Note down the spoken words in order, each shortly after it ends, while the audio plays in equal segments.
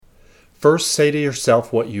First say to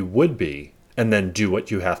yourself what you would be, and then do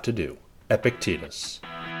what you have to do. Epictetus.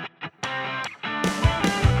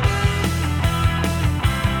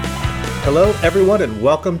 Hello, everyone, and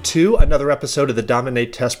welcome to another episode of the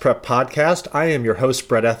Dominate Test Prep Podcast. I am your host,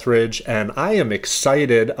 Brett Etheridge, and I am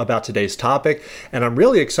excited about today's topic, and I'm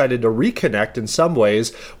really excited to reconnect in some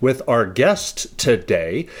ways with our guest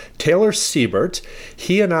today, Taylor Siebert.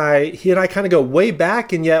 He and I kind of go way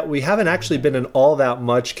back, and yet we haven't actually been in all that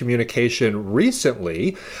much communication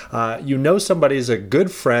recently. You know somebody's a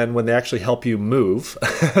good friend when they actually help you move.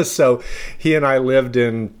 So he and I lived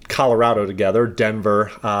in Colorado together,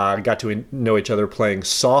 Denver, got to know each other playing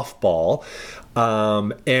softball.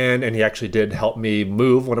 And he actually did help me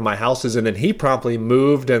move one of my houses, and then he promptly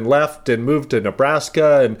moved and left and moved to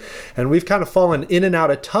Nebraska, and we've kind of fallen in and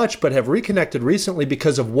out of touch, but have reconnected recently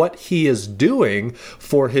because of what he is doing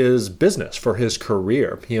for his business, for his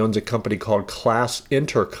career. He owns a company called Class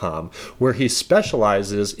Intercom, where he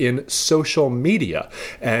specializes in social media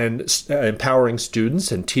and empowering students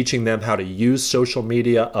and teaching them how to use social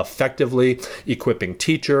media effectively, equipping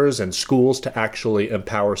teachers and schools to actually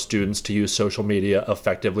empower students to use social media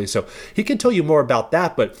effectively. So he can tell you more about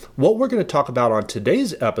that, but what we're going to talk about on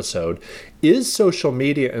today's episode is social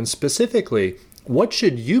media, and specifically, what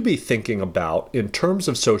should you be thinking about in terms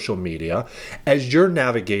of social media as you're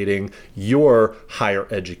navigating your higher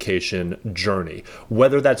education journey?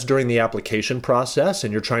 Whether that's during the application process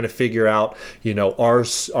and you're trying to figure out,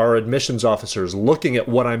 our admissions officers looking at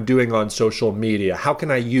what I'm doing on social media. How can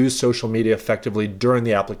I use social media effectively during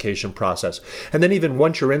the application process? And then even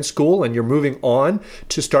once you're in school and you're moving on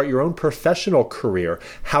to start your own professional career,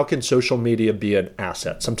 how can social media be an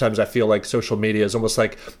asset? Sometimes I feel like social media is almost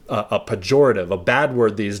like a pejorative, a bad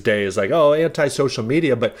word these days, like, anti-social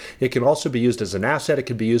media, but it can also be used as an asset. It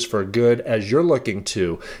can be used for good as you're looking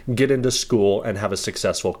to get into school and have a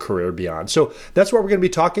successful career beyond. So that's what we're going to be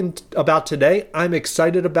talking about today. I'm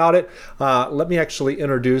excited about it. Let me actually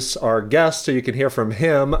introduce our guest so you can hear from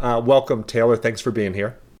him. Welcome, Taylor. Thanks for being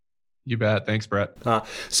here. You bet. Thanks, Brett. Let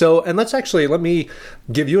me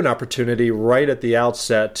give you an opportunity right at the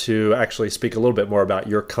outset to actually speak a little bit more about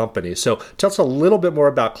your company. So tell us a little bit more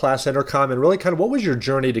about Class Intercom and really kind of what was your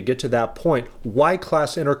journey to get to that point? Why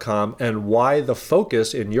Class Intercom and why the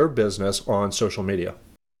focus in your business on social media?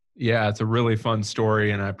 Yeah, it's a really fun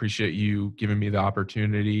story, and I appreciate you giving me the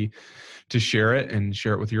opportunity to share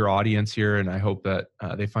it with your audience here. And I hope that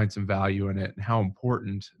they find some value in it and how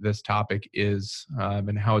important this topic is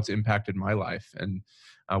and how it's impacted my life. And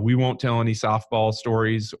we won't tell any softball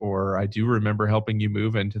stories, or I do remember helping you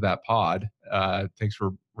move into that pod. Thanks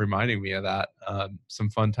for reminding me of that. Some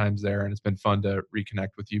fun times there, and it's been fun to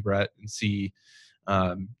reconnect with you, Brett, and see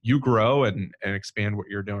you grow and expand what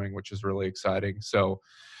you're doing, which is really exciting. So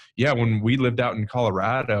yeah, when we lived out in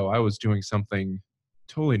Colorado, I was doing something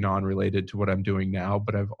totally non-related to what I'm doing now,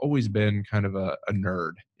 but I've always been kind of a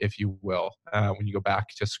nerd, if you will. When you go back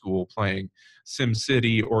to school, playing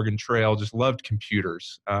SimCity, Oregon Trail, just loved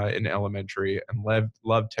computers in elementary and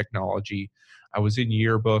loved technology. I was in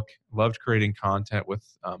yearbook, loved creating content with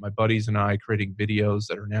my buddies and I, creating videos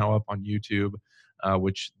that are now up on YouTube,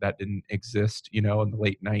 which that didn't exist, in the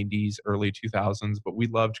late 90s, early 2000s, but we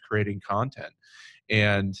loved creating content.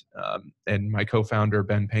 And my co-founder,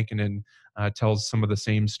 Ben Pankinen, tells some of the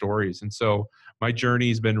same stories. And so my journey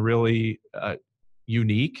has been really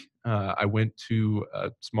unique. I went to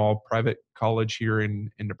a small private college here in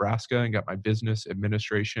Nebraska and got my business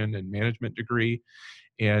administration and management degree,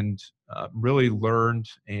 and really learned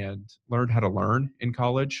how to learn in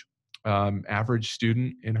college. Average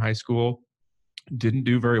student in high school. Didn't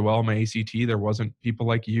do very well in my ACT. There wasn't people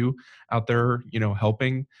like you out there,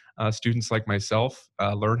 helping students like myself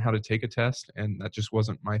learn how to take a test, and that just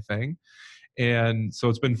wasn't my thing. And so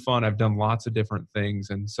it's been fun. I've done lots of different things,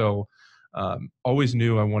 and so always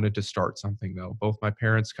knew I wanted to start something, though. Both my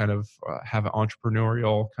parents kind of have an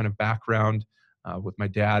entrepreneurial kind of background, with my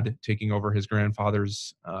dad taking over his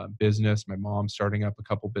grandfather's business, my mom starting up a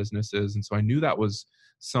couple businesses, and so I knew that was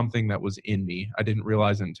something that was in me. I didn't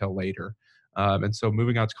realize it until later. And so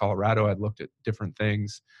moving out to Colorado, I'd looked at different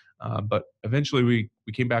things, but eventually we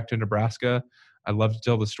came back to Nebraska. I love to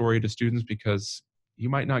tell the story to students because you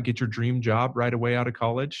might not get your dream job right away out of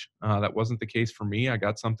college. That wasn't the case for me. I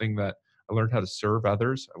got something that I learned how to serve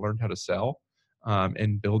others. I learned how to sell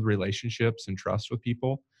and build relationships and trust with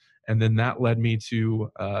people. And then that led me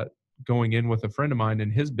to going in with a friend of mine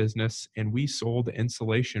in his business, and we sold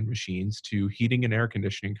insulation machines to heating and air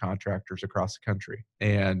conditioning contractors across the country.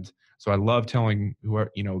 And so I love telling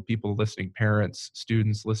people listening, parents,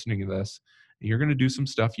 students listening to this, you're going to do some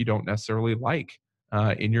stuff you don't necessarily like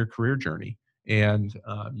in your career journey. And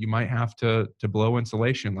you might have to blow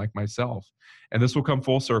insulation like myself. And this will come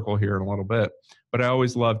full circle here in a little bit. But I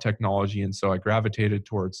always loved technology. And so I gravitated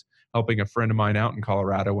towards helping a friend of mine out in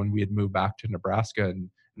Colorado when we had moved back to Nebraska and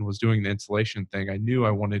was doing the insulation thing. I knew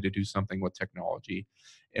I wanted to do something with technology.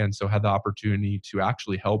 And so had the opportunity to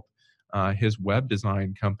actually help his web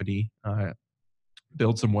design company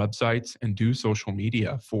build some websites and do social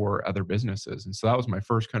media for other businesses. And so that was my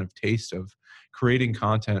first kind of taste of creating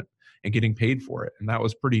content and getting paid for it. And that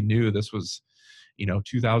was pretty new. This was,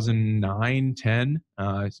 2009, 10.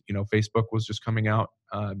 Facebook was just coming out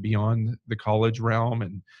beyond the college realm,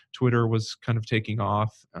 and Twitter was kind of taking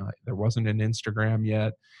off. There wasn't an Instagram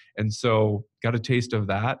yet. And so got a taste of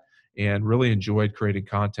that and really enjoyed creating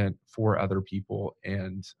content for other people.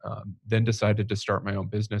 And then decided to start my own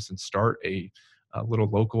business and start a little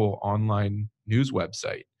local online news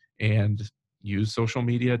website and use social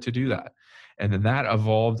media to do that. And then that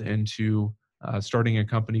evolved into starting a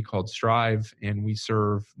company called Strive, and we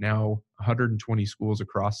serve now 120 schools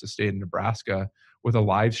across the state of Nebraska with a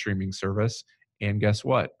live streaming service. And guess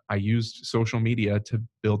what? I used social media to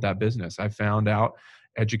build that business. I found out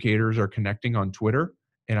educators are connecting on Twitter,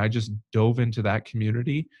 and I just dove into that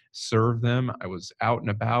community, served them. I was out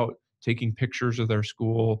and about taking pictures of their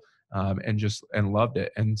school, and loved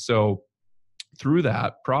it. And so through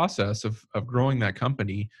that process of growing that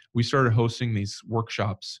company, we started hosting these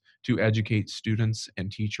workshops to educate students and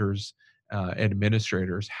teachers and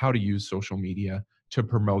administrators how to use social media to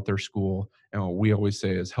promote their school. And what we always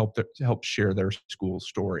say is help share their school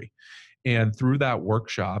story. And through that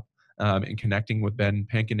workshop and connecting with Ben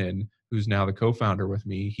Pankinen, who's now the co-founder with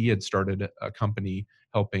me, he had started a company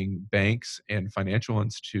helping banks and financial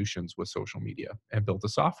institutions with social media and built a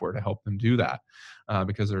software to help them do that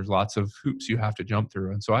because there's lots of hoops you have to jump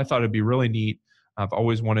through. And so I thought it'd be really neat. I've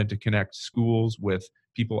always wanted to connect schools with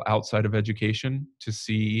people outside of education to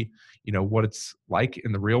see, what it's like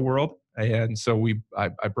in the real world. And so I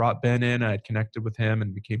brought Ben in, I had connected with him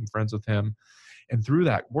and became friends with him. And through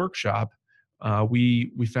that workshop,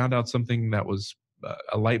 we found out something that was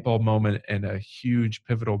a light bulb moment and a huge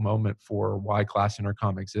pivotal moment for why Class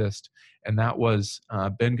Intercom exists. And that was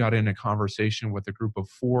Ben got in a conversation with a group of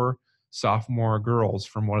 4 sophomore girls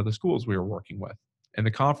from one of the schools we were working with. And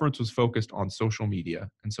the conference was focused on social media.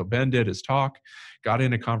 And so Ben did his talk, got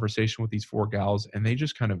in a conversation with these 4 gals, and they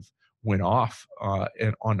just kind of went off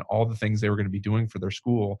on all the things they were going to be doing for their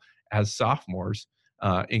school as sophomores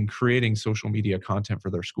in creating social media content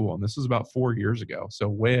for their school. And this was about 4 years ago, so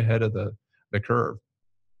way ahead of the curve.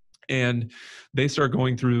 And they started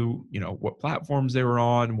going through, what platforms they were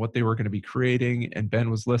on, what they were going to be creating. And Ben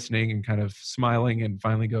was listening and kind of smiling and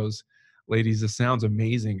finally goes, "Ladies, this sounds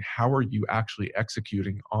amazing. How are you actually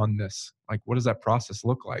executing on this? Like, what does that process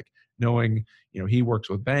look like?" Knowing, he works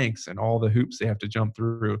with banks and all the hoops they have to jump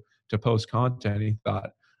through to post content. He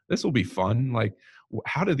thought, this will be fun. Like,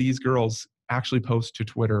 how do these girls actually post to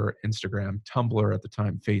Twitter, Instagram, Tumblr at the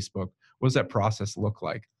time, Facebook? What does that process look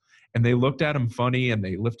like? And they looked at him funny, and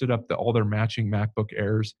they lifted up all their matching MacBook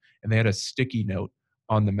Airs, and they had a sticky note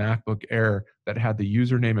on the MacBook Air that had the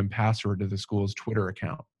username and password to the school's Twitter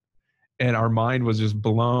account. And our mind was just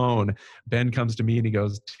blown. Ben comes to me and he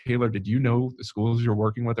goes, "Taylor, did you know the schools you're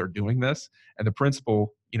working with are doing this?" And the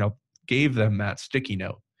principal, gave them that sticky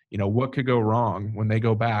note. What could go wrong when they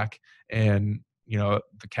go back and,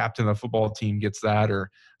 the captain of the football team gets that,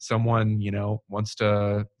 or someone, wants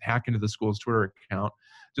to hack into the school's Twitter account.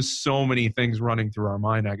 Just so many things running through our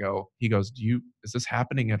mind. He goes, is this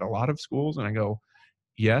happening at a lot of schools? And I go,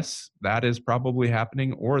 yes, that is probably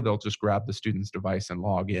happening, or they'll just grab the student's device and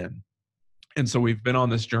log in. And so we've been on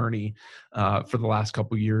this journey for the last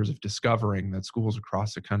couple of years of discovering that schools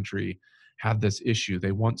across the country have this issue.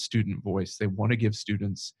 They want student voice. They want to give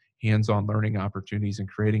students hands-on learning opportunities and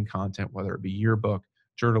creating content, whether it be yearbook,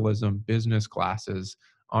 journalism, business classes,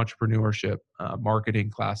 entrepreneurship,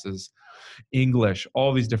 marketing classes, English,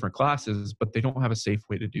 all these different classes, but they don't have a safe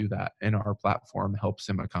way to do that. And our platform helps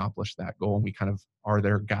them accomplish that goal. And we kind of are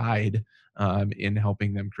their guide in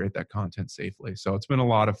helping them create that content safely. So it's been a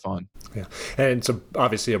lot of fun. Yeah. And it's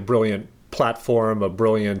obviously a brilliant platform, a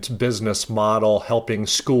brilliant business model, helping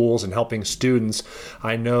schools and helping students.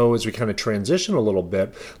 I know as we kind of transition a little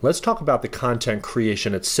bit, let's talk about the content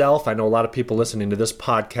creation itself. I know a lot of people listening to this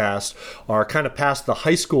podcast are kind of past the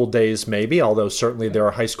high school days maybe, although certainly there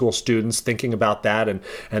are high school students thinking about that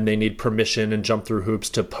and they need permission and jump through hoops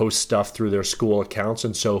to post stuff through their school accounts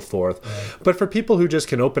and so forth. Right. But for people who just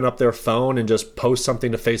can open up their phone and just post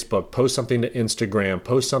something to Facebook, post something to Instagram,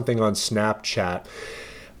 post something on Snapchat,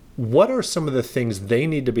 what are some of the things they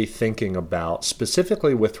need to be thinking about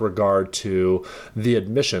specifically with regard to the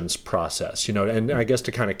admissions process? And I guess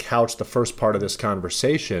to kind of couch the first part of this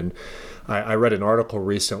conversation, I read an article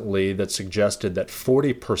recently that suggested that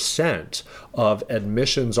 40% of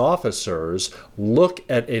admissions officers look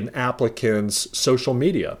at an applicant's social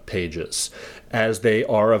media pages as they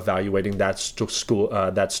are evaluating that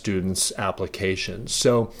student's application.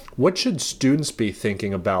 So, what should students be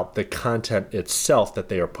thinking about the content itself that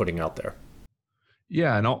they are putting out there?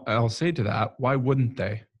 Yeah, and I'll say to that, why wouldn't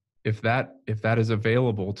they? If that is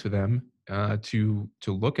available to them to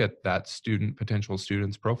look at that potential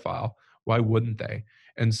student's profile, why wouldn't they?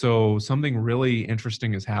 And so something really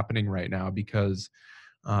interesting is happening right now because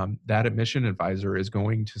that admission advisor is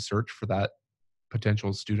going to search for that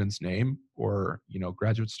potential student's name or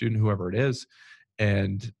graduate student, whoever it is,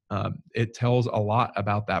 and it tells a lot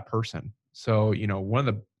about that person. So one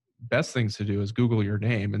of the best things to do is Google your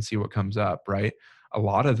name and see what comes up, right? A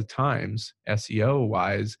lot of the times, SEO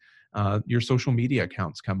wise, your social media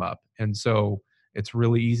accounts come up, and so it's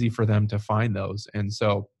really easy for them to find those. And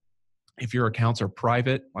so if your accounts are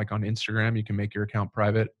private, like on Instagram, you can make your account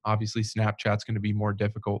private. Obviously, Snapchat's going to be more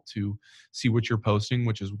difficult to see what you're posting,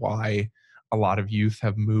 which is why a lot of youth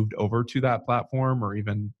have moved over to that platform, or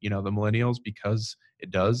even, the millennials, because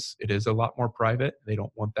it is a lot more private. They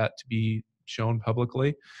don't want that to be shown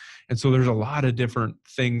publicly. And so there's a lot of different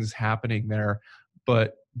things happening there.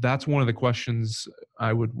 But that's one of the questions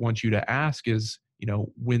I would want you to ask is,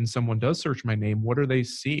 when someone does search my name, what are they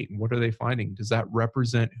seeing? What are they finding? Does that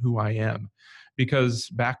represent who I am? Because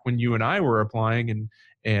back when you and I were applying and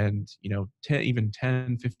 10,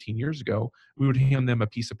 15 years ago, we would hand them a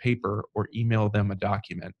piece of paper or email them a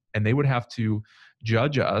document, and they would have to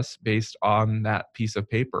judge us based on that piece of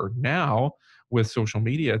paper. Now, with social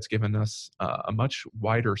media, it's given us a much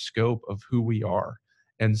wider scope of who we are.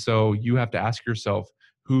 And so you have to ask yourself,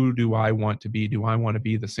 who do I want to be? Do I want to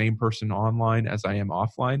be the same person online as I am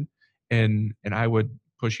offline? And I would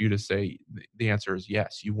push you to say the answer is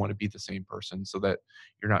yes. You want to be the same person so that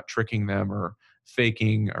you're not tricking them or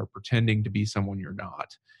faking or pretending to be someone you're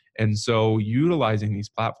not. And so utilizing these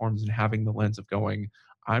platforms and having the lens of going,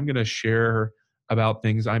 I'm going to share about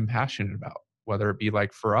things I'm passionate about, whether it be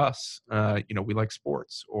like for us, we like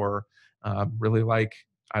sports, or really like,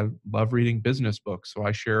 I love reading business books. So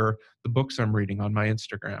I share the books I'm reading on my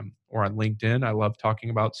Instagram, or on LinkedIn. I love talking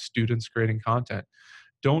about students creating content.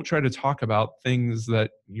 Don't try to talk about things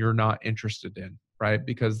that you're not interested in, right?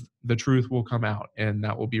 Because the truth will come out and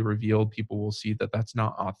that will be revealed. People will see that that's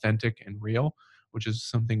not authentic and real, which is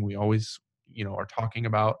something we always, are talking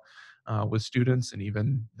about with students, and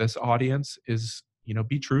even this audience is,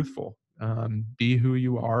 be truthful. Be who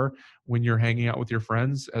you are when you're hanging out with your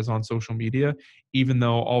friends as on social media, even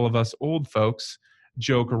though all of us old folks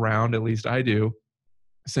joke around, at least I do,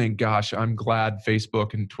 saying, gosh, I'm glad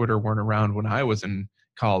Facebook and Twitter weren't around when I was in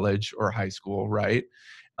college or high school, right?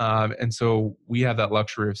 And so we have that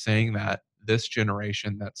luxury of saying that this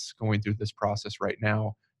generation that's going through this process right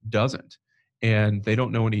now doesn't, and they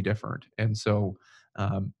don't know any different. And so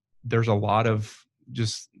there's a lot of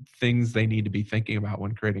just things they need to be thinking about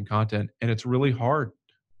when creating content. And it's really hard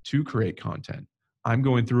to create content. I'm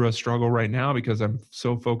going through a struggle right now because I'm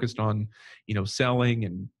so focused on, selling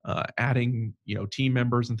and adding, team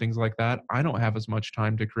members and things like that. I don't have as much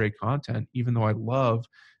time to create content, even though I love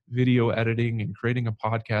video editing and creating a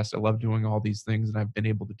podcast. I love doing all these things, and I've been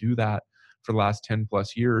able to do that for the last 10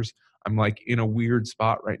 plus years. I'm like in a weird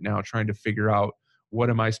spot right now trying to figure out, what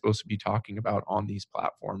am I supposed to be talking about on these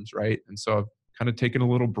platforms, right? And so I've kind of taken a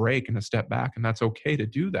little break and a step back, and that's okay to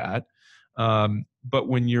do that. But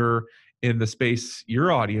when you're in the space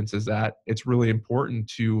your audience is at, it's really important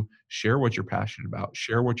to share what you're passionate about,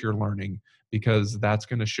 share what you're learning, because that's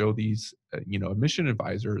going to show these, admission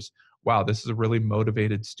advisors, wow, this is a really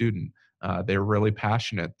motivated student. They're really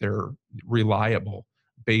passionate. They're reliable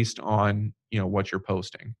based on, what you're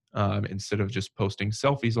posting, instead of just posting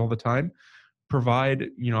selfies all the time. Provide,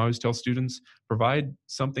 I always tell students, provide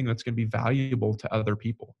something that's going to be valuable to other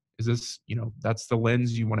people. Is this, that's the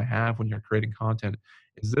lens you want to have when you're creating content.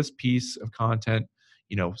 Is this piece of content,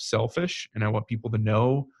 selfish? And I want people to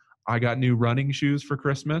know I got new running shoes for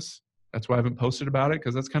Christmas. That's why I haven't posted about it,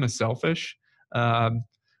 because that's kind of selfish.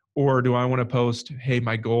 Or do I want to post, hey,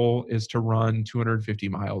 my goal is to run 250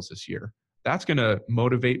 miles this year? That's going to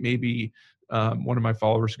motivate maybe one of my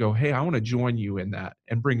followers to go, hey, I want to join you in that,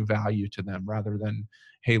 and bring value to them, rather than,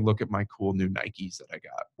 hey, look at my cool new Nikes that I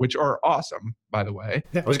got, which are awesome, by the way.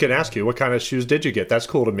 Yeah, I was going to ask you, what kind of shoes did you get? That's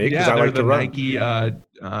cool to me because Yeah, I they're like the to run.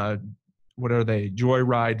 Nike, what are they?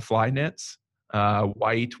 Joyride Fly Knits.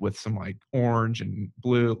 white with some like orange and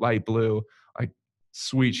blue, light blue, like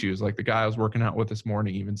sweet shoes. Like the guy I was working out with this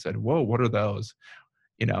morning even said, "Whoa, what are those?"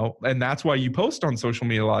 And that's why you post on social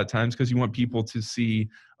media a lot of times, because you want people to see,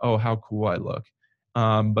 oh, how cool I look.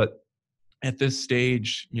 But at this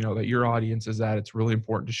stage, that your audience is at, it's really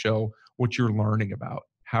important to show what you're learning about.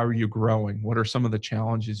 How are you growing? What are some of the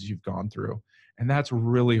challenges you've gone through? And that's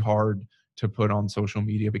really hard to put on social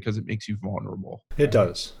media because it makes you vulnerable. It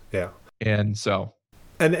does. Yeah. And so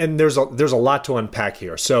And there's a lot to unpack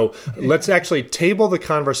here. So let's actually table the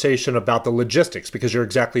conversation about the logistics, because you're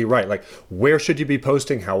exactly right. Like, where should you be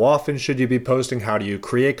posting? How often should you be posting? How do you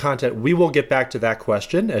create content? We will get back to that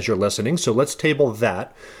question as you're listening. So let's table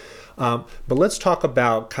that. But let's talk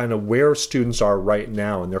about kind of where students are right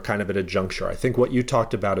now, and they're kind of at a juncture. I think what you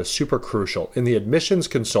talked about is super crucial. In the admissions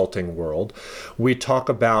consulting world, we talk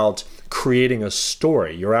about creating a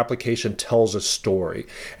story. Your application tells a story,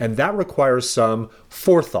 and that requires some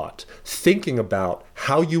forethought, thinking about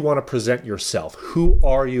how you want to present yourself. Who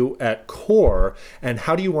are you at core, and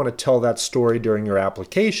how do you want to tell that story during your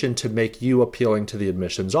application to make you appealing to the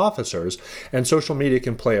admissions officers? And social media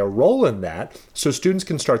can play a role in that, so students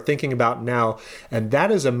can start thinking about now, and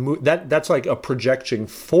that is that's like a projection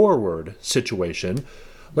forward situation.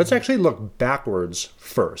 Let's actually look backwards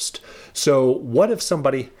first. So what if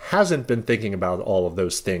somebody hasn't been thinking about all of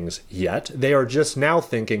those things yet? They are just now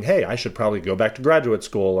thinking, hey, I should probably go back to graduate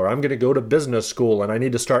school, or I'm going to go to business school, and I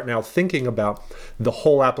need to start now thinking about the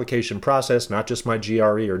whole application process, not just my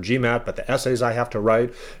GRE or GMAT, but the essays I have to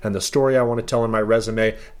write and the story I want to tell in my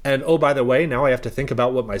resume. And oh, by the way, now I have to think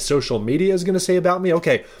about what my social media is going to say about me.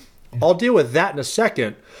 Okay, I'll deal with that in a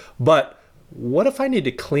second, but what if I need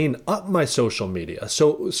to clean up my social media?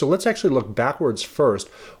 So let's actually look backwards first.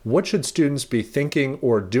 What should students be thinking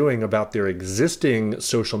or doing about their existing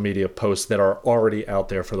social media posts that are already out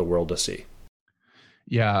there for the world to see?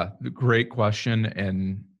 Yeah, great question.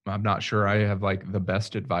 And I'm not sure I have like the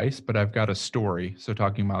best advice, but I've got a story. So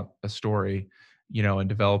talking about a story, and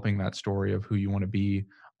developing that story of who you want to be,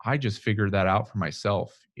 I just figured that out for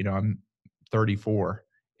myself. I'm 34,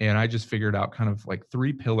 and I just figured out kind of like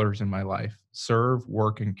three pillars in my life: serve,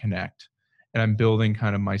 work, and connect. And I'm building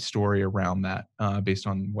kind of my story around that based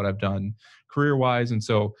on what I've done career wise. And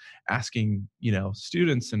so asking,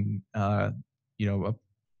 students and,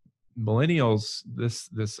 millennials,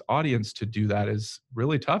 this audience, to do that is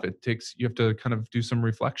really tough. You have to kind of do some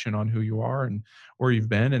reflection on who you are and where you've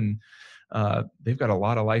been, and they've got a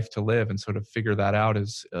lot of life to live, and so to figure that out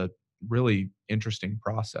is a really interesting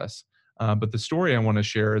process. But the story I want to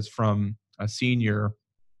share is from a senior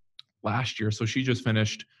last year. So she just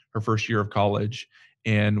finished her first year of college,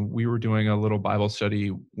 and we were doing a little Bible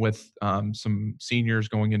study with some seniors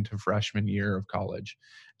going into freshman year of college,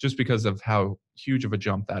 just because of how huge of a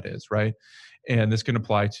jump that is, right? And this can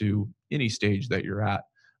apply to any stage that you're at.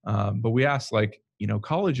 But we asked, like,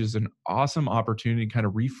 college is an awesome opportunity to kind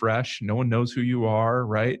of refresh. No one knows who you are,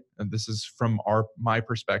 right? And this is from my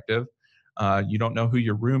perspective. You don't know who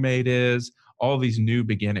your roommate is, all these new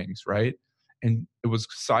beginnings, right? And it was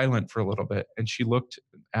silent for a little bit. And she looked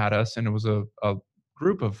at us, and it was a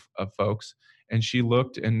group of folks. And she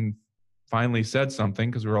looked and finally said something,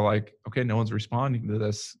 because we were like, okay, no one's responding to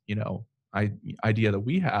this, idea that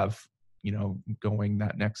we have, going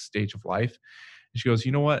that next stage of life. And she goes,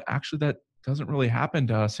 you know what? Actually, that doesn't really happen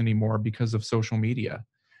to us anymore because of social media.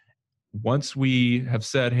 Once we have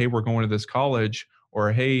said, hey, we're going to this college,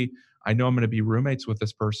 or hey, I know I'm going to be roommates with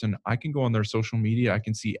this person, I can go on their social media. I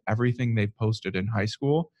can see everything they've posted in high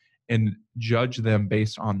school and judge them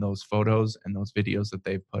based on those photos and those videos that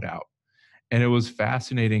they've put out. And it was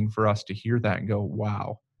fascinating for us to hear that and go,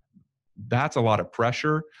 wow, that's a lot of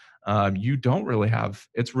pressure. You don't really have,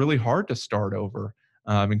 it's really hard to start over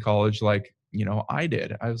in college like, I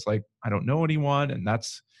did. I was like, I don't know anyone. And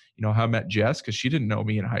that's, how I met Jess, because she didn't know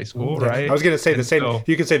me in high school, Yeah. right? I was going to say and the same. So,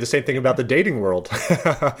 you could say the same thing about the dating world.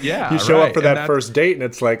 Yeah, you show right. up for that first date, and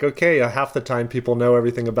it's like, okay, half the time people know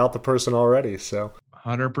everything about the person already. So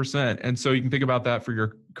 100%. And so you can think about that for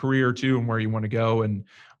your career too, and where you want to go. And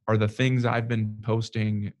are the things I've been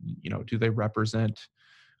posting, do they represent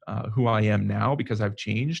who I am now because I've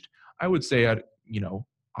changed? I would say,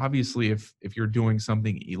 obviously, if you're doing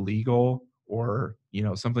something illegal or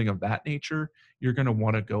something of that nature, you're going to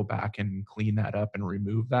want to go back and clean that up and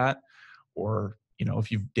remove that. Or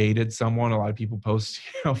if you've dated someone, a lot of people post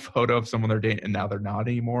a photo of someone they're dating and now they're not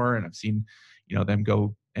anymore, and I've seen them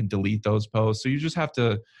go and delete those posts. So you just have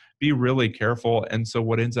to be really careful. And so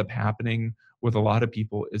what ends up happening with a lot of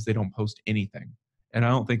people is they don't post anything, and I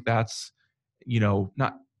don't think that's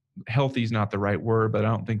not healthy is not the right word, but I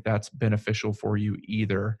don't think that's beneficial for you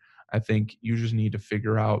either. I think you just need to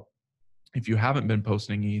figure out, if you haven't been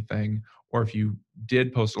posting anything, or if you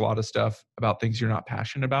did post a lot of stuff about things you're not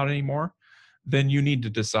passionate about anymore, then you need to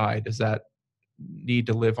decide, does that need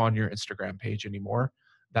to live on your Instagram page anymore?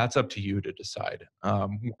 That's up to you to decide.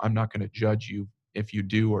 I'm not going to judge you if you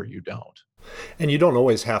do or you don't. And you don't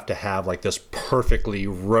always have to have like this perfectly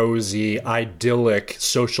rosy, idyllic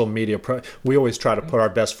social media. We always try to put our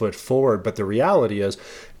best foot forward, but the reality is,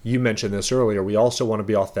 you mentioned this earlier, we also want to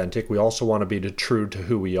be authentic. We also want to be true to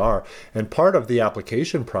who we are. And part of the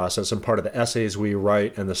application process and part of the essays we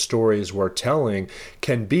write and the stories we're telling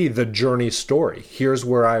can be the journey story. Here's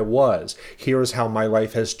where I was. Here's how my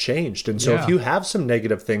life has changed. And so if you have some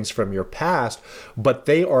negative things from your past, but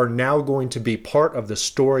they are now going to be part of the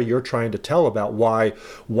story you're trying to tell about why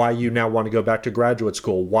you now want to go back to graduate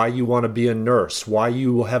school, why you want to be a nurse, why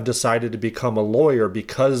you have decided to become a lawyer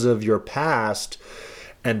because of your past,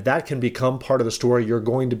 and that can become part of the story you're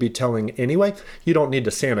going to be telling anyway. You don't need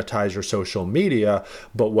to sanitize your social media,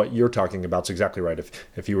 but what you're talking about is exactly right.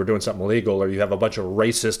 If you were doing something illegal, or you have a bunch of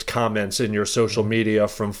racist comments in your social media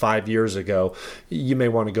from 5 years ago, you may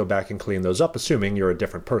want to go back and clean those up, assuming you're a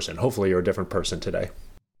different person. Hopefully you're a different person today.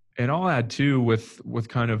 And I'll add too, with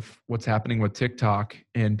kind of what's happening with TikTok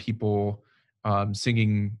and people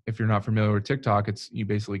singing. If you're not familiar with TikTok, it's, you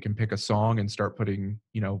basically can pick a song and start putting,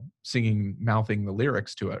 singing, mouthing the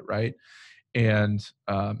lyrics to it, right? And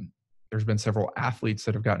there's been several athletes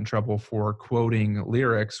that have gotten in trouble for quoting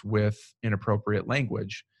lyrics with inappropriate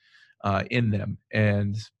language in them,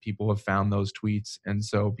 and people have found those tweets. And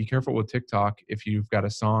so be careful with TikTok if you've got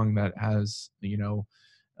a song that has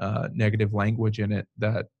negative language in it,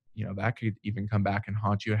 that that could even come back and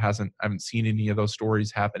haunt you. I haven't seen any of those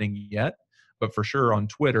stories happening yet, but for sure on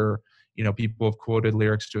Twitter, people have quoted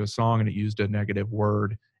lyrics to a song and it used a negative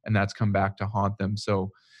word, and that's come back to haunt them.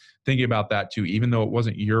 So thinking about that too, even though it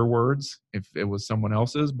wasn't your words, if it was someone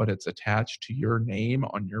else's, but it's attached to your name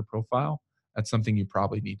on your profile, that's something you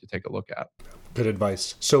probably need to take a look at. Good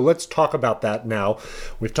advice. So let's talk about that now.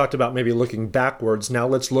 We've talked about maybe looking backwards. Now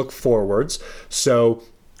let's look forwards. So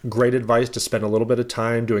great advice to spend a little bit of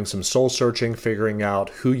time doing some soul searching, figuring out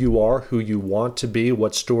who you are, who you want to be,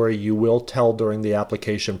 what story you will tell during the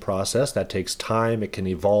application process. That takes time. It can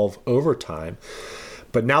evolve over time.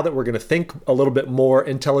 But now that we're going to think a little bit more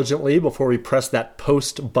intelligently before we press that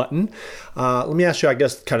post button, let me ask you, I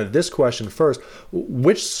guess, kind of this question first.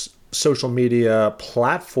 Which social media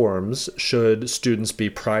platforms should students be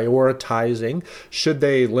prioritizing? Should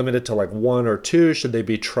they limit it to like one or two? Should they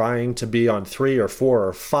be trying to be on 3 or 4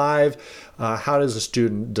 or 5? How does a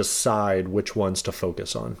student decide which ones to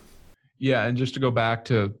focus on? Yeah, and just to go back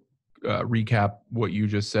to recap what you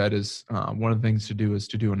just said, is one of the things to do is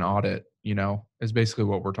to do an audit, is basically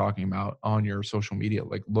what we're talking about on your social media.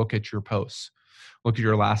 Like, look at your posts. Look at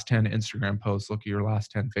your last 10 Instagram posts, look at your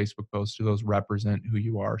last 10 Facebook posts. Do those represent who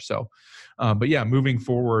you are? So, but yeah, moving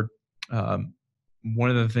forward, one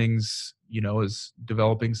of the things, is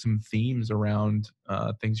developing some themes around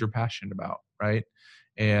things you're passionate about, right?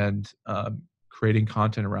 And creating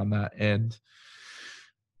content around that, and,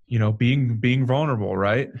 being vulnerable,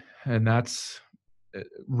 right? And that's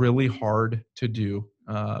really hard to do,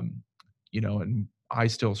 and I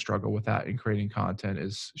still struggle with that in creating content,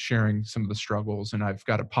 is sharing some of the struggles. And I've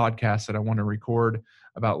got a podcast that I want to record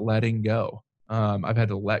about letting go. I've had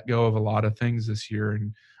to let go of a lot of things this year,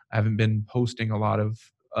 and I haven't been posting a lot of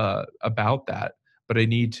about that, but I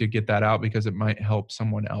need to get that out because it might help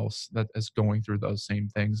someone else that is going through those same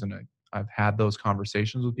things. And I've had those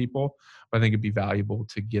conversations with people, but I think it'd be valuable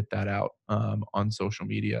to get that out on social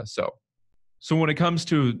media. So when it comes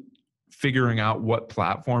to figuring out what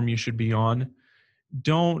platform you should be on,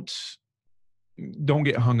 don't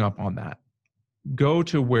get hung up on that. Go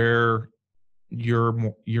to where you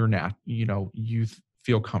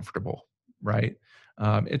feel comfortable, right?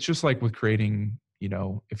 It's just like with creating,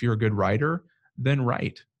 if you're a good writer, then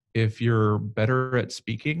write. If you're better at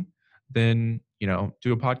speaking, then,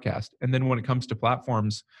 do a podcast. And then when it comes to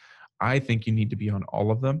platforms, I think you need to be on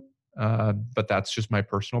all of them. But that's just my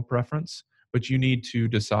personal preference. But you need to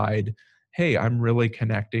decide, hey, I'm really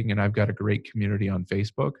connecting and I've got a great community on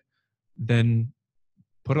Facebook. Then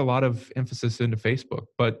put a lot of emphasis into Facebook,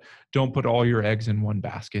 but don't put all your eggs in one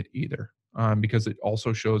basket either, because it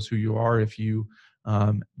also shows who you are. If you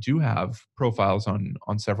do have profiles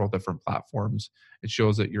on several different platforms, it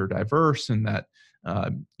shows that you're diverse and that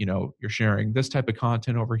you're sharing this type of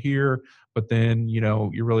content over here, but then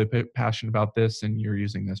you're really passionate about this and you're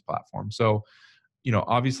using this platform. So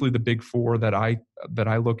obviously the big 4 that I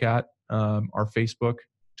look at are Facebook,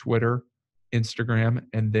 Twitter, Instagram,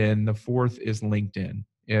 and then the 4th is LinkedIn.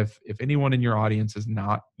 If anyone in your audience is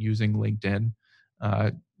not using LinkedIn,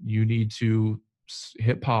 you need to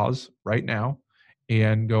hit pause right now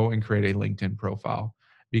and go and create a LinkedIn profile,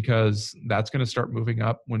 because that's going to start moving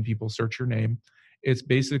up when people search your name. It's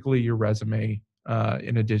basically your resume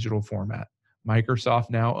in a digital format. Microsoft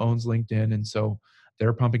now owns LinkedIn, and so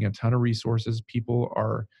they're pumping a ton of resources. People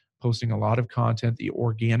are posting a lot of content. The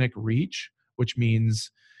organic reach, which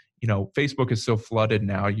means, Facebook is so flooded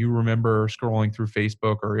now. You remember scrolling through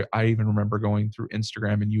Facebook, or I even remember going through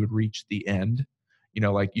Instagram, and you would reach the end.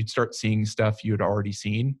 Like you'd start seeing stuff you had already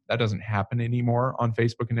seen. That doesn't happen anymore on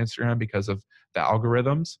Facebook and Instagram because of the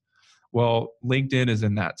algorithms. Well, LinkedIn is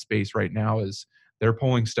in that space right now. Is they're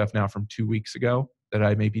pulling stuff now from 2 weeks ago that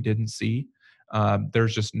I maybe didn't see.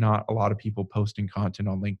 There's just not a lot of people posting content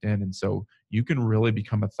on LinkedIn. And so you can really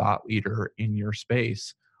become a thought leader in your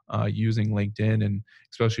space using LinkedIn, and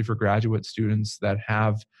especially for graduate students that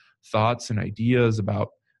have thoughts and ideas about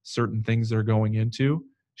certain things they're going into,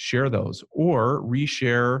 share those or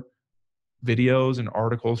reshare videos and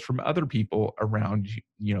articles from other people around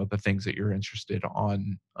the things that you're interested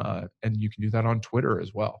on, and you can do that on Twitter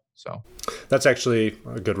as well. So that's actually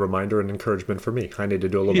a good reminder and encouragement for me. I need to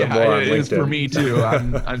do a little bit more on LinkedIn. It is for me too.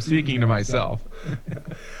 I'm speaking to myself.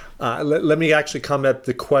 Let me actually come at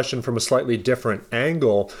the question from a slightly different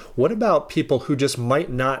angle. What about people who just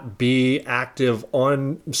might not be active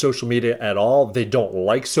on social media at all? They don't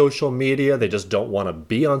like social media. They just don't want to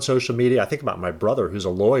be on social media. I think about my brother, who's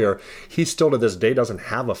a lawyer. He still to this day doesn't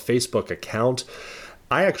have a Facebook account.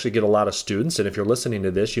 I actually get a lot of students, and if you're listening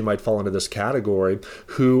to this, you might fall into this category,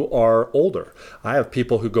 who are older. I have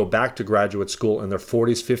people who go back to graduate school in their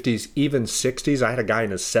 40s, 50s, even 60s. I had a guy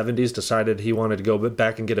in his 70s decided he wanted to go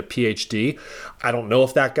back and get a PhD. I don't know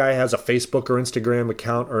if that guy has a Facebook or Instagram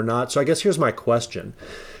account or not. So I guess here's my question.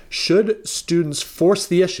 Should students force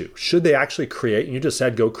the issue? Should they actually create, and you just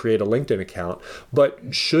said go create a LinkedIn account,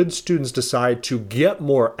 but should students decide to get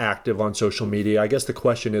more active on social media? I guess the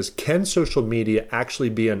question is, can social media actually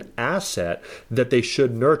be an asset that they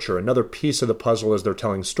should nurture, another piece of the puzzle as they're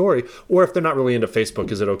telling story? Or if they're not really into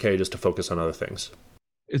Facebook, is it okay just to focus on other things?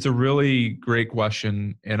 It's a really great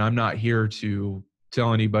question, and I'm not here to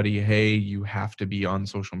tell anybody, hey, you have to be on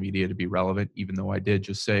social media to be relevant, even though I did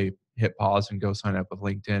just say hit pause and go sign up with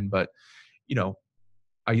LinkedIn. But,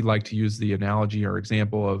 I like to use the analogy or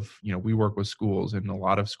example of, we work with schools, and a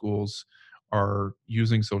lot of schools are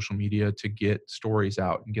using social media to get stories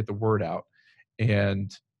out and get the word out.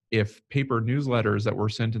 And if paper newsletters that were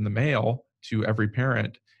sent in the mail to every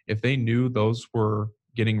parent, if they knew those were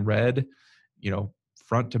getting read,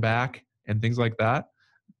 front to back and things like that,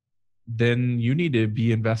 then you need to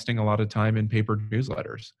be investing a lot of time in paper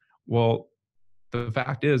newsletters. Well, the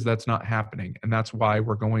fact is that's not happening. And that's why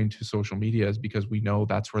we're going to social media, is because we know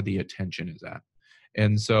that's where the attention is at.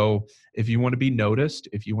 And so if you want to be noticed,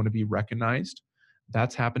 if you want to be recognized,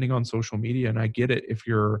 that's happening on social media. And I get it. If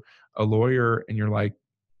you're a lawyer and you're like,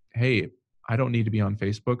 hey, I don't need to be on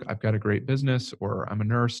Facebook. I've got a great business, or I'm a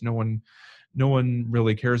nurse. No one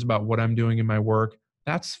really cares about what I'm doing in my work.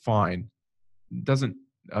 That's fine. It doesn't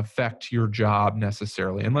affect your job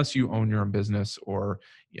necessarily, unless you own your own business, or,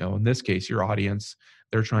 in this case, your audience,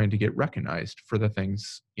 they're trying to get recognized for the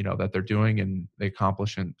things, that they're doing and the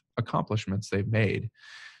accomplishments they've made.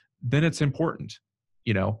 Then it's important.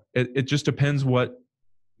 It just depends what,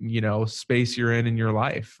 space you're in your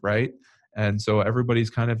life, right? And so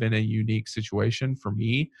everybody's kind of in a unique situation. For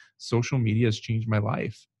me, social media has changed my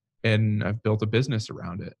life, and I've built a business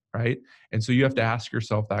around it, right? And so you have to ask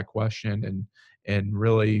yourself that question and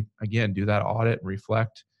really, again, do that audit and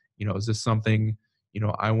reflect, is this something,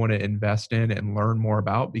 I want to invest in and learn more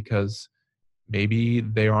about? Because maybe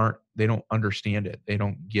they don't understand it. They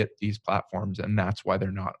don't get these platforms, and that's why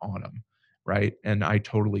they're not on them, right? And I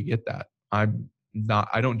totally get that. I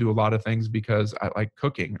don't do a lot of things because I like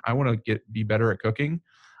cooking. I want to be better at cooking.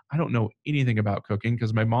 I don't know anything about cooking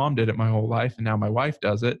because my mom did it my whole life, and now my wife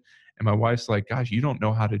does it. And my wife's like, gosh, you don't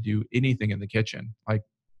know how to do anything in the kitchen. Like,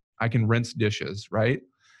 I can rinse dishes, right?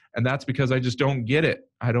 And that's because I just don't get it.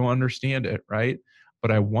 I don't understand it, right?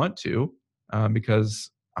 But I want to,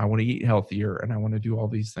 because I want to eat healthier and I want to do all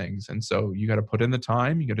these things. And so you got to put in the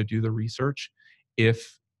time, you got to do the research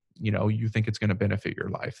if you think it's going to benefit your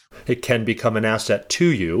life. It can become an asset to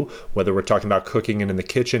you, whether we're talking about cooking and in the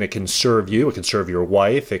kitchen. It can serve you, it can serve your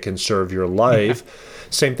wife, it can serve your life.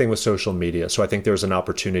 Same thing with social media. So I think there's an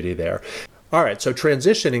opportunity there. All right, so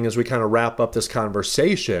transitioning as we kind of wrap up this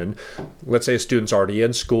conversation, let's say a student's already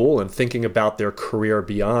in school and thinking about their career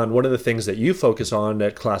beyond. One of the things that you focus on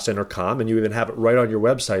at Class Intercom, and you even have it right on your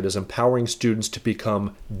website, is empowering students to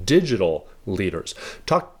become digital leaders.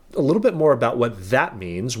 Talk a little bit more about what that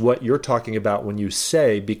means, what you're talking about when you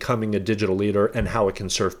say becoming a digital leader and how it can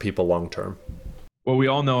serve people long term. Well, we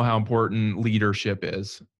all know how important leadership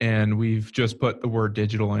is, and we've just put the word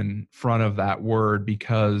digital in front of that word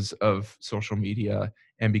because of social media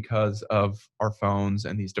and because of our phones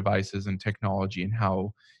and these devices and technology and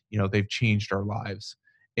how, they've changed our lives.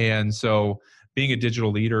 And so being a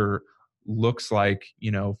digital leader looks like,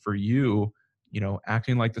 for you,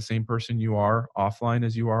 acting like the same person you are offline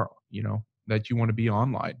as you are, that you want to be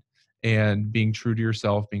online, and being true to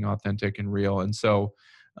yourself, being authentic and real. And so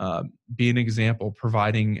be an example,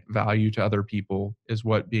 providing value to other people is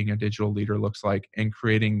what being a digital leader looks like, and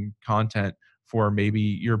creating content for maybe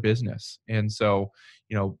your business. And so,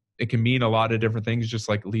 it can mean a lot of different things, just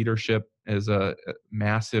like leadership is a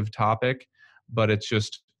massive topic, but it's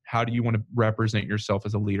just, how do you want to represent yourself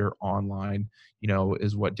as a leader online,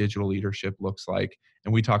 is what digital leadership looks like.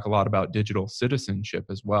 And we talk a lot about digital citizenship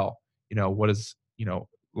as well. What is, a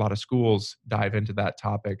lot of schools dive into that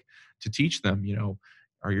topic to teach them, you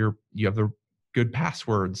have the good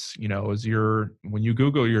passwords, is when you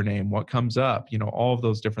Google your name, what comes up, all of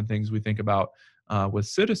those different things we think about with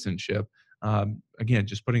citizenship. Again,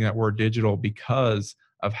 just putting that word digital because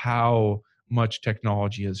of how much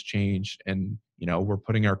technology has changed. And, we're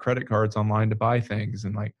putting our credit cards online to buy things,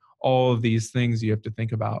 and like all of these things you have to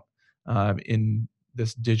think about in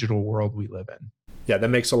this digital world we live in. Yeah, that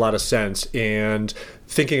makes a lot of sense. And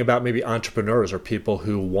thinking about maybe entrepreneurs or people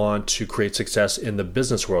who want to create success in the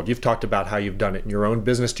business world, you've talked about how you've done it in your own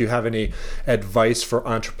business. Do you have any advice for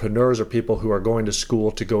entrepreneurs or people who are going to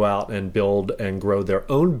school to go out and build and grow their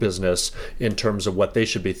own business in terms of what they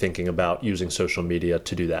should be thinking about using social media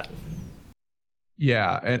to do that?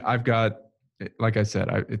 Yeah, and I've got, like I said,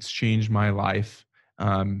 it's changed my life.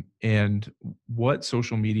 And what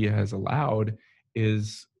social media has allowed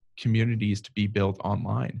is communities to be built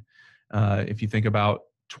online. If you think about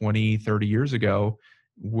 20, 30 years ago,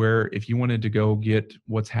 where if you wanted to go get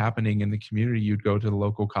what's happening in the community, you'd go to the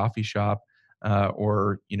local coffee shop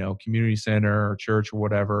or community center or church or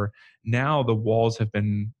whatever. Now the walls have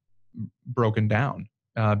been broken down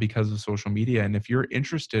because of social media. And if you're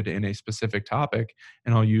interested in a specific topic,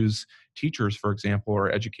 and I'll use teachers, for example,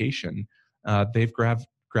 or education, they've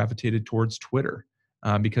gravitated towards Twitter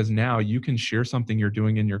because now you can share something you're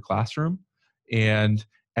doing in your classroom and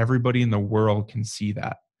everybody in the world can see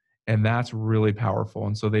that. And that's really powerful.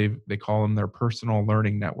 And so they call them their personal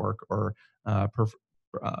learning network, or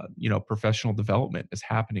professional development is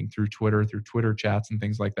happening through Twitter chats and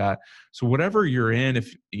things like that. So whatever you're in,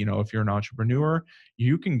 if you're an entrepreneur,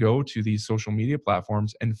 you can go to these social media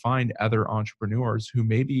platforms and find other entrepreneurs who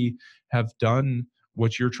maybe have done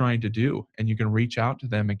what you're trying to do, and you can reach out to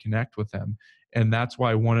them and connect with them. And that's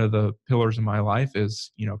why one of the pillars of my life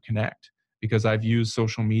is, connect, because I've used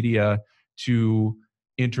social media to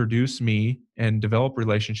introduce me and develop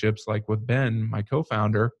relationships, like with Ben, my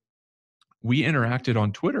co-founder. We interacted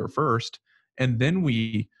on Twitter first, and then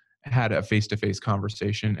we had a face-to-face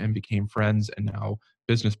conversation and became friends, and now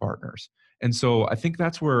business partners. And so I think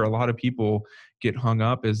that's where a lot of people get hung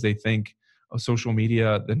up, is they think of social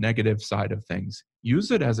media, the negative side of things.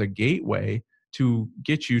 Use it as a gateway to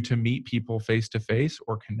get you to meet people face to face,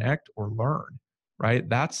 or connect, or learn, right?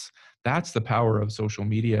 That's the power of social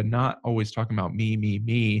media, not always talking about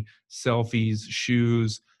me, selfies,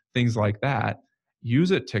 shoes, things like that.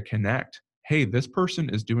 Use it to connect. Hey, this person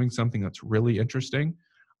is doing something that's really interesting.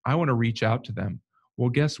 I want to reach out to them. Well,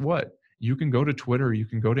 guess what? You can go to Twitter, you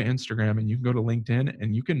can go to Instagram, and you can go to LinkedIn,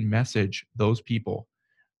 and you can message those people.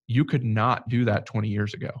 You could not do that 20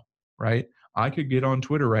 years ago, right? I could get on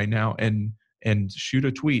Twitter right now and shoot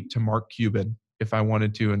a tweet to Mark Cuban if I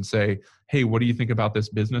wanted to, and say, hey, what do you think about this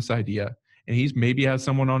business idea? And he's maybe has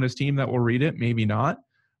someone on his team that will read it, maybe not.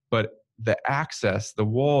 But the access, the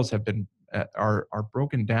walls have been are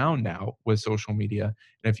broken down now with social media.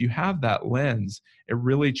 And if you have that lens, it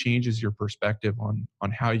really changes your perspective on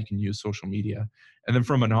how you can use social media. And then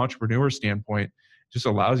from an entrepreneur standpoint, it just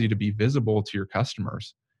allows you to be visible to your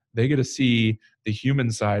customers. They get to see the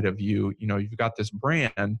human side of you. You've got this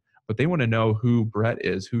brand, but they want to know who Brett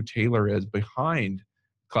is, who Taylor is behind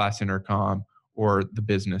Class Intercom or the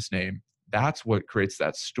business name. That's what creates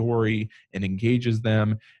that story and engages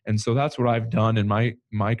them. And so that's what I've done in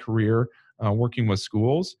my career, working with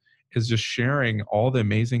schools, is just sharing all the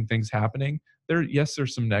amazing things happening.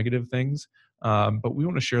 There's some negative things, but we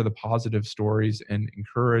want to share the positive stories and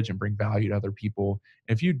encourage and bring value to other people.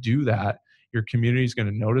 And if you do that, your community is going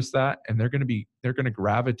to notice that, and they're going to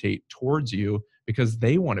gravitate towards you because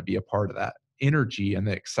they want to be a part of that energy and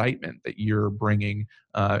the excitement that you're bringing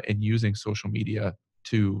and using social media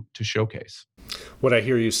to showcase. What I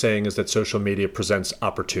hear you saying is that social media presents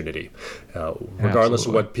opportunity, regardless of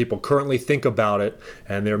Absolutely. what people currently think about it.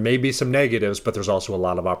 And there may be some negatives, but there's also a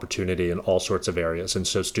lot of opportunity in all sorts of areas. And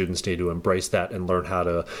so students need to embrace that and learn how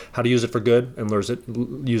to use it for good and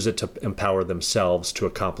use it to empower themselves to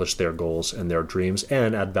accomplish their goals and their dreams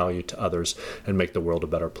and add value to others and make the world a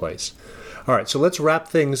better place. All right, so let's wrap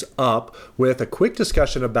things up with a quick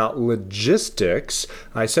discussion about logistics.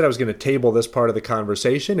 I said I was going to table this part of the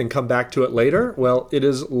conversation and come back to it later. Well, it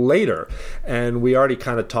is later. And we already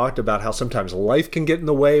kind of talked about how sometimes life can get in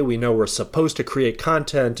the way. We know we're supposed to create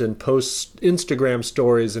content and post Instagram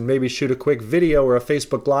stories and maybe shoot a quick video or a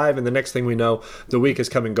Facebook Live. And the next thing we know, the week is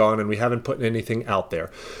come and gone and we haven't put anything out there.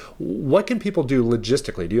 What can people do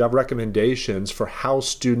logistically? Do you have recommendations for how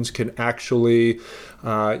students can actually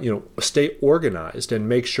stay organized and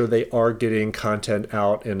make sure they are getting content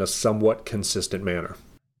out in a somewhat consistent manner?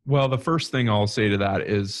 Well, the first thing I'll say to that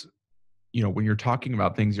is, when you're talking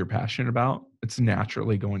about things you're passionate about, it's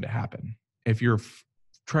naturally going to happen. If you're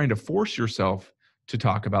trying to force yourself to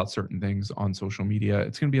talk about certain things on social media,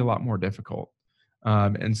 it's going to be a lot more difficult.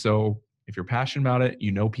 And so if you're passionate about it,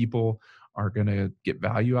 people are going to get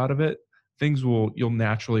value out of it. You'll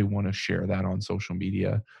naturally want to share that on social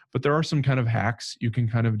media. But there are some kind of hacks you can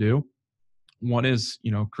kind of do. One is,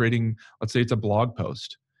 creating, let's say it's a blog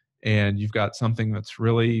post and you've got something that's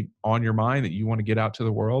really on your mind that you want to get out to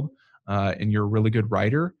the world, and you're a really good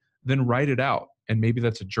writer, then write it out. And maybe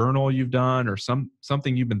that's a journal you've done or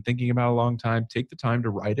something you've been thinking about a long time. Take the time to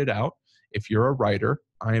write it out. If you're a writer,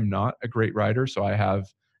 I am not a great writer, so I have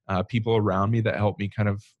people around me that help me kind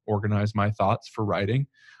of organize my thoughts for writing.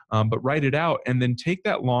 But write it out and then take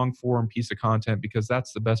that long form piece of content, because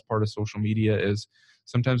that's the best part of social media is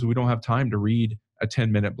sometimes we don't have time to read a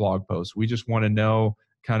 10-minute blog post. We just want to know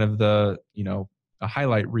kind of the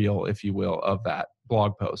highlight reel, if you will, of that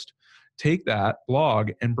blog post. Take that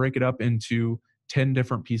blog and break it up into 10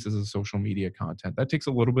 different pieces of social media content. That takes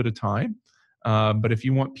a little bit of time. But if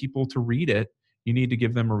you want people to read it, you need to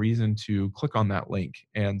give them a reason to click on that link.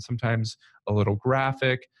 And sometimes a little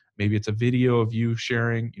graphic, maybe it's a video of you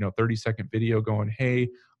sharing, 30-second video going, hey,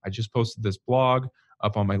 I just posted this blog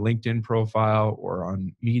up on my LinkedIn profile or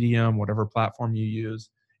on Medium, whatever platform you use.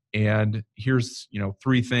 And here's,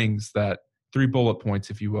 three bullet points,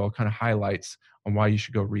 if you will, kind of highlights on why you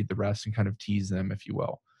should go read the rest and kind of tease them, if you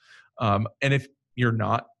will. And if you're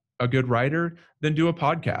not a good writer, then do a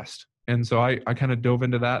podcast. And so I kind of dove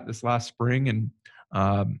into that this last spring and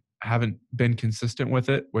haven't been consistent with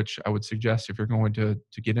it, which I would suggest if you're going to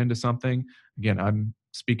get into something. Again, I'm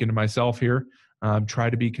speaking to myself here. Try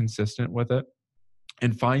to be consistent with it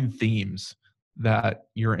and find themes that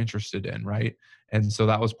you're interested in, right? And so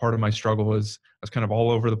that was part of my struggle is I was kind of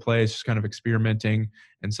all over the place, just kind of experimenting.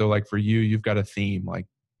 And so like for you, you've got a theme, like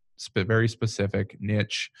very specific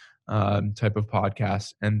niche type of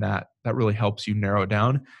podcast. And that really helps you narrow it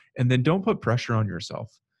down. And then don't put pressure on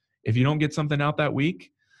yourself. If you don't get something out that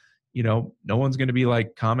week, no one's going to be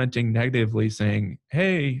like commenting negatively saying,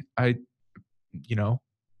 hey, I'm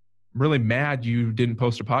really mad you didn't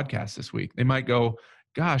post a podcast this week. They might go,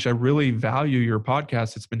 gosh, I really value your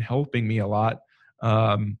podcast. It's been helping me a lot.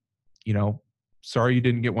 Sorry you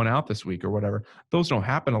didn't get one out this week or whatever. Those don't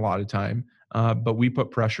happen a lot of time. But we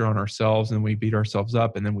put pressure on ourselves and we beat ourselves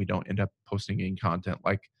up, and then we don't end up posting any content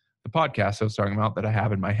like the podcast I was talking about that I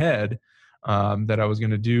have in my head that I was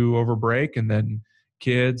going to do over break, and then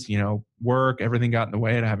kids, work, everything got in the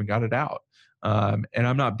way and I haven't got it out. And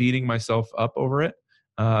I'm not beating myself up over it.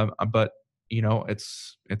 But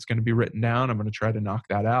it's going to be written down. I'm going to try to knock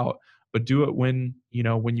that out, but do it when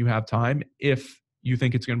you have time, if you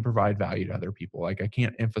think it's going to provide value to other people. Like I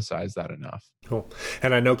can't emphasize that enough. Cool.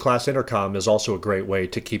 And I know Class Intercom is also a great way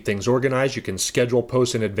to keep things organized. You can schedule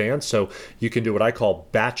posts in advance, so you can do what I call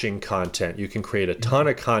batching content. You can create a ton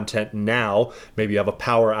of content now. Maybe you have a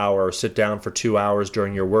power hour, sit down for 2 hours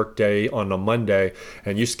during your workday on a Monday,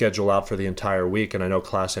 and you schedule out for the entire week. And I know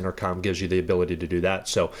Class Intercom gives you the ability to do that.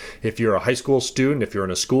 So if you're a high school student, if you're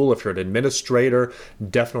in a school, if you're an administrator,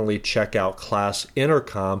 definitely check out Class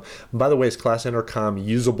Intercom. And by the way, is Class Intercom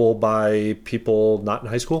usable by people not in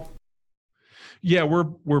high school? Yeah,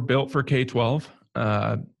 we're built for K-12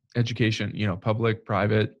 education, public,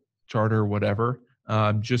 private, charter, whatever,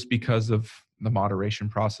 just because of the moderation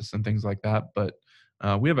process and things like that. But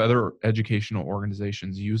we have other educational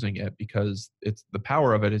organizations using it because it's the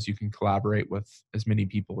power of it is you can collaborate with as many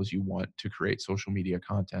people as you want to create social media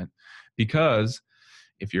content. Because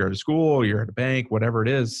if you're at a school, you're at a bank, whatever it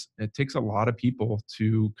is, it takes a lot of people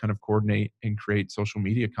to kind of coordinate and create social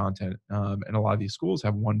media content. And a lot of these schools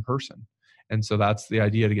have one person. And so that's the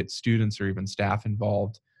idea, to get students or even staff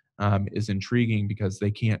involved is intriguing because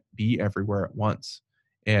they can't be everywhere at once,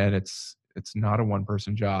 and it's not a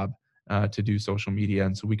one-person job to do social media.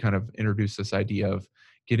 And so we kind of introduced this idea of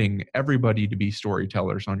getting everybody to be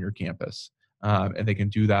storytellers on your campus, and they can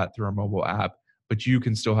do that through our mobile app. But you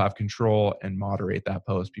can still have control and moderate that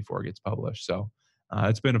post before it gets published. So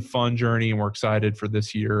it's been a fun journey, and we're excited for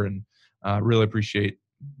this year, and really appreciate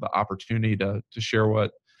the opportunity to share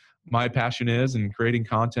what my passion is in creating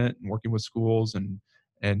content and working with schools and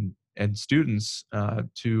students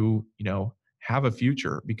to have a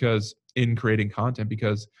future because in creating content,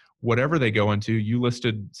 because whatever they go into, you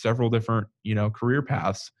listed several different career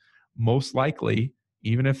paths. Most likely,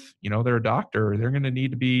 even if they're a doctor, they're going to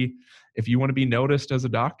need to be, if you want to be noticed as a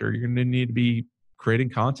doctor, you're going to need to be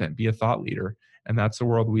creating content, be a thought leader, and that's the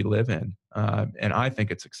world we live in. And I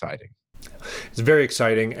think it's exciting. It's very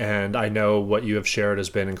exciting, and I know what you have shared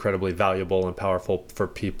has been incredibly valuable and powerful for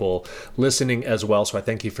people listening as well. So I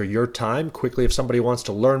thank you for your time. Quickly, if somebody wants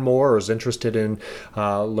to learn more or is interested in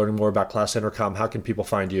learning more about Class Intercom, how can people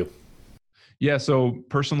find you? Yeah, so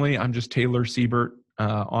personally, I'm just Taylor Siebert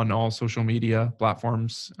on all social media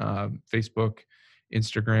platforms, Facebook,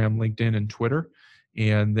 Instagram, LinkedIn, and Twitter.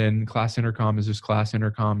 And then Class Intercom is just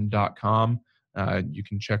classintercom.com. You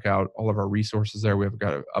can check out all of our resources there. We've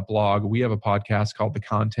got a blog. We have a podcast called The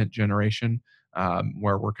Content Generation,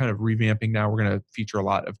 where we're kind of revamping now. We're going to feature a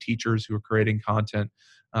lot of teachers who are creating content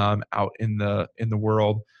out in the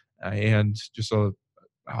world, and just a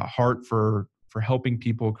heart for helping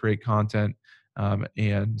people create content.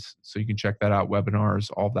 And so you can check that out, webinars,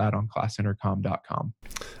 all that on classintercom.com.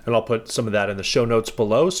 And I'll put some of that in the show notes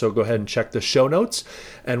below. So go ahead and check the show notes.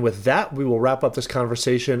 And with that, we will wrap up this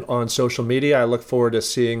conversation on social media. I look forward to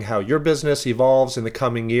seeing how your business evolves in the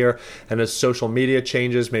coming year. And as social media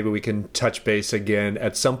changes, maybe we can touch base again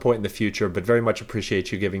at some point in the future. But very much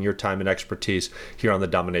appreciate you giving your time and expertise here on the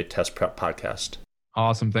Dominate Test Prep podcast.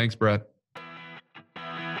 Awesome. Thanks, Brett.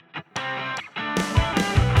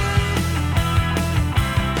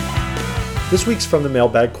 This week's From the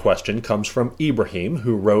Mailbag question comes from Ibrahim,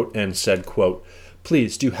 who wrote and said, quote,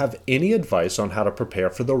 "Please, do you have any advice on how to prepare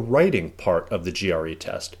for the writing part of the GRE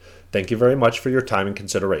test? Thank you very much for your time and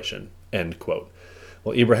consideration." End quote.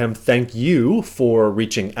 Well, Ibrahim, thank you for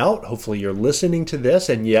reaching out. Hopefully you're listening to this.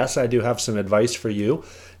 And yes, I do have some advice for you,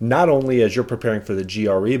 not only as you're preparing for the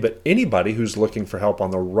GRE, but anybody who's looking for help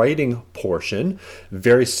on the writing portion,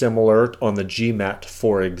 very similar on the GMAT,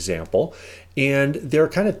 for example. And there are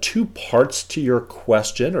kind of two parts to your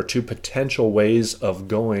question, or two potential ways of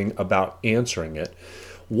going about answering it.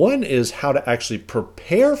 One is how to actually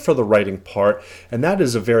prepare for the writing part, and that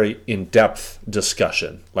is a very in-depth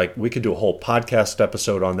discussion. Like, we could do a whole podcast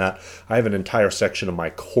episode on that. I have an entire section of my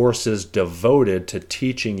courses devoted to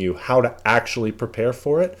teaching you how to actually prepare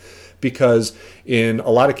for it, because in a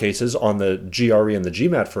lot of cases on the GRE and the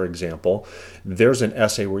GMAT, for example, there's an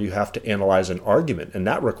essay where you have to analyze an argument, and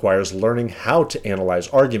that requires learning how to analyze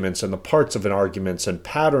arguments and the parts of an argument and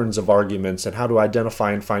patterns of arguments and how to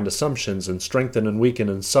identify and find assumptions and strengthen and weaken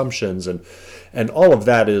assumptions, and all of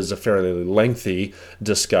that is a fairly lengthy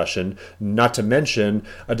discussion, not to mention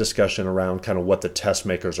a discussion around kind of what the test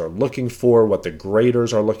makers are looking for, what the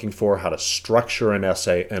graders are looking for, how to structure an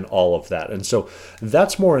essay, and all of that. And so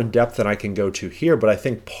that's more in depth than I can go to here, but I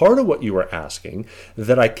think part of what you were asking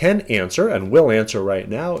that I can answer and will answer right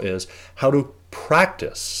now is how to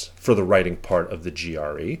practice for the writing part of the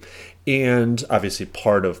GRE. And obviously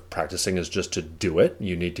part of practicing is just to do it.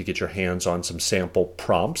 You need to get your hands on some sample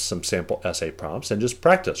prompts, some sample essay prompts, and just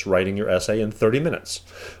practice writing your essay in 30 minutes,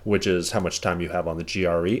 which is how much time you have on the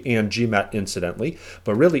GRE and GMAT incidentally.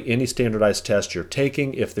 But really any standardized test you're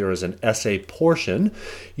taking, if there is an essay portion,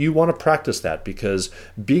 you want to practice that, because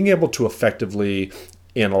being able to effectively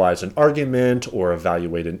analyze an argument or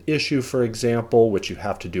evaluate an issue, for example, which you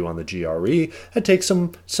have to do on the GRE, it takes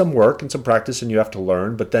some work and some practice, and you have to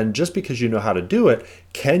learn. But then just because you know how to do it,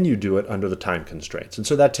 can you do it under the time constraints? And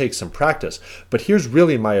so that takes some practice. But here's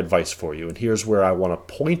really my advice for you, and here's where I want to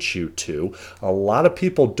point you to. A lot of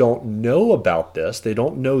people don't know about this. They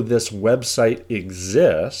don't know this website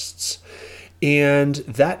exists. And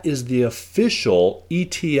that is the official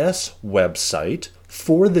ETS website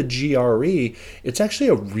for the GRE. It's actually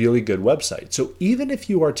a really good website. So even if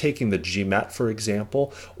you are taking the GMAT, for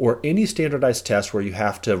example, or any standardized test where you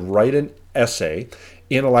have to write an essay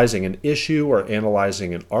analyzing an issue or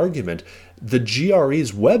analyzing an argument, the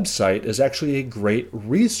GRE's website is actually a great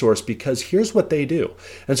resource, because here's what they do.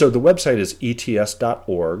 And so the website is ets.org/GRE.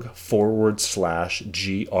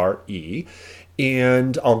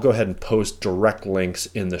 And I'll go ahead and post direct links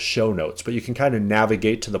in the show notes, but you can kind of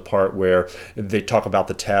navigate to the part where they talk about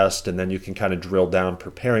the test, and then you can kind of drill down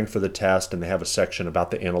preparing for the test, and they have a section about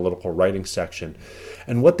the analytical writing section.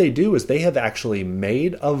 And what they do is they have actually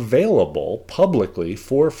made available publicly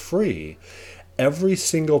for free every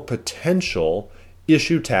single potential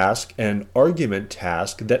issue task and argument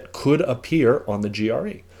task that could appear on the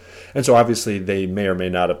GRE. And so obviously they may or may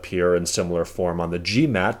not appear in similar form on the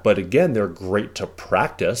GMAT, but again, they're great to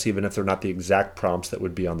practice, even if they're not the exact prompts that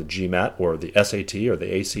would be on the GMAT or the SAT or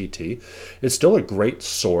the ACT. It's still a great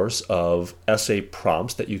source of essay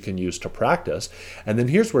prompts that you can use to practice. And then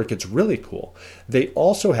here's where it gets really cool. They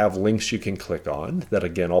also have links you can click on that,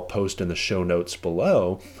 again, I'll post in the show notes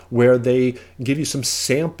below, where they give you some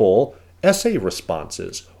sample essay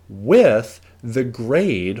responses with the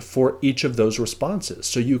grade for each of those responses.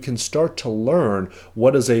 So you can start to learn,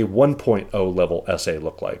 what does a 1.0 level essay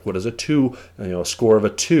look like? What does a score of a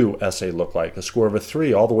 2 essay look like? A score of a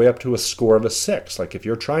 3 all the way up to a score of a 6. Like if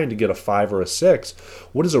you're trying to get a 5 or a 6,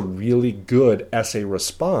 what is a really good essay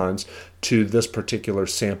response to this particular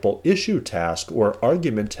sample issue task or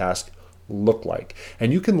argument task look like?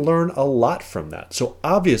 And you can learn a lot from that. So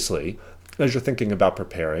obviously, as you're thinking about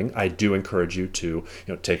preparing, I do encourage you to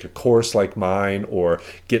take a course like mine or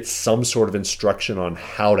get some sort of instruction on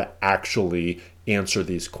how to actually answer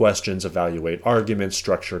these questions, evaluate arguments,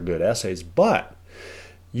 structure good essays. But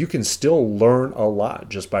you can still learn a lot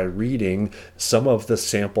just by reading some of the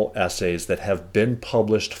sample essays that have been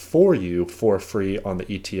published for you for free on the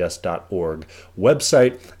ets.org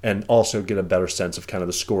website, and also get a better sense of kind of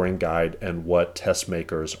the scoring guide and what test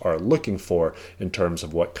makers are looking for in terms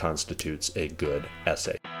of what constitutes a good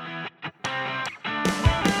essay.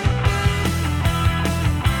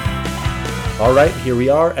 All right, here we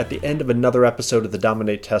are at the end of another episode of the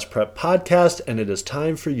Dominate Test Prep podcast, and it is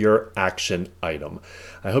time for your action item.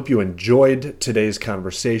 I hope you enjoyed today's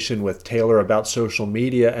conversation with Taylor about social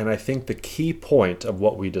media, and I think the key point of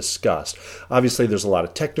what we discussed. Obviously, there's a lot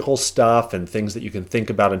of technical stuff and things that you can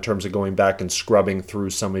think about in terms of going back and scrubbing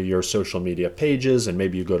through some of your social media pages, and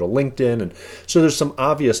maybe you go to LinkedIn, and so there's some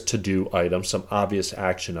obvious to-do items, some obvious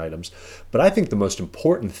action items. But I think the most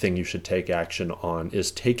important thing you should take action on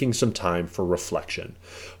is taking some time for reflection,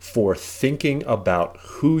 for thinking about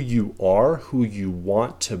who you are, who you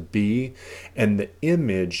want to be, and the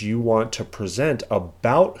image you want to present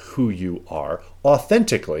about who you are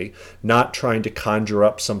authentically, not trying to conjure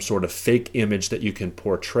up some sort of fake image that you can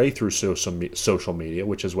portray through social media,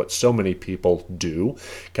 which is what so many people do,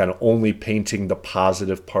 kind of only painting the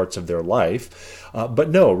positive parts of their life. But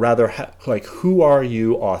no, rather, like, who are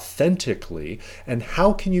you authentically, and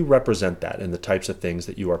how can you represent that in the types of things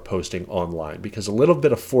that you are posting online? Because a little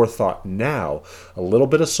bit of forethought now, a little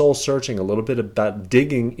bit of soul searching, a little bit about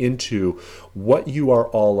digging into what you are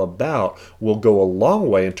all about will go a long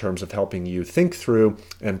way in terms of helping you think through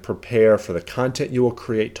and prepare for the content you will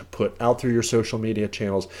create to put out through your social media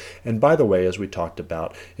channels. And by the way, as we talked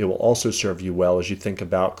about, it will also serve you well as you think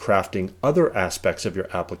about crafting other aspects of your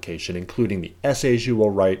application, including the essays you will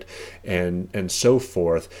write and so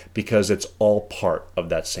forth, because it's all part of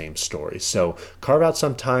that same story. So carve out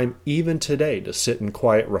some time even today to sit in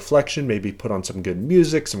quiet reflection, maybe put on some good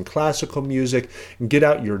music, some classical music, and get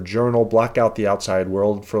out your journal, block out the outside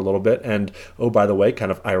world for a little bit. And oh, by the way,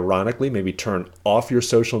 kind of ironically, maybe turn off your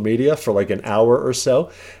social media for like an hour or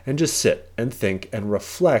so and just sit and think and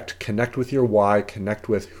reflect, connect with your why, connect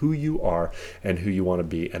with who you are and who you want to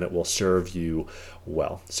be, and it will serve you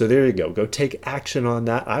well. So there you go. Go take action on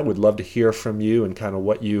that. I would love to hear from you and kind of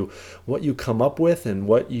what you come up with and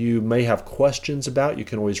what you may have questions about. You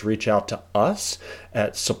can always reach out to us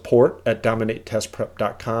at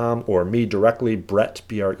support@dominatetestprep.com or me directly, Brett,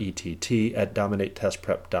 BRETT, at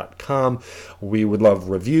dominatetestprep.com. We would love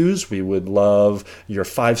reviews. We would love your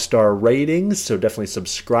 5-star ratings. So definitely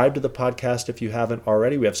subscribe to the podcast if you haven't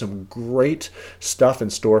already. We have some great stuff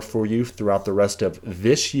in store for you throughout the rest of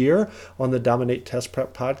this year on the Dominate Test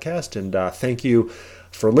Prep podcast. And thank you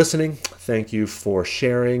for listening. Thank you for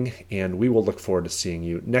sharing. And we will look forward to seeing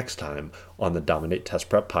you next time on the Dominate Test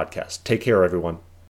Prep podcast. Take care, everyone.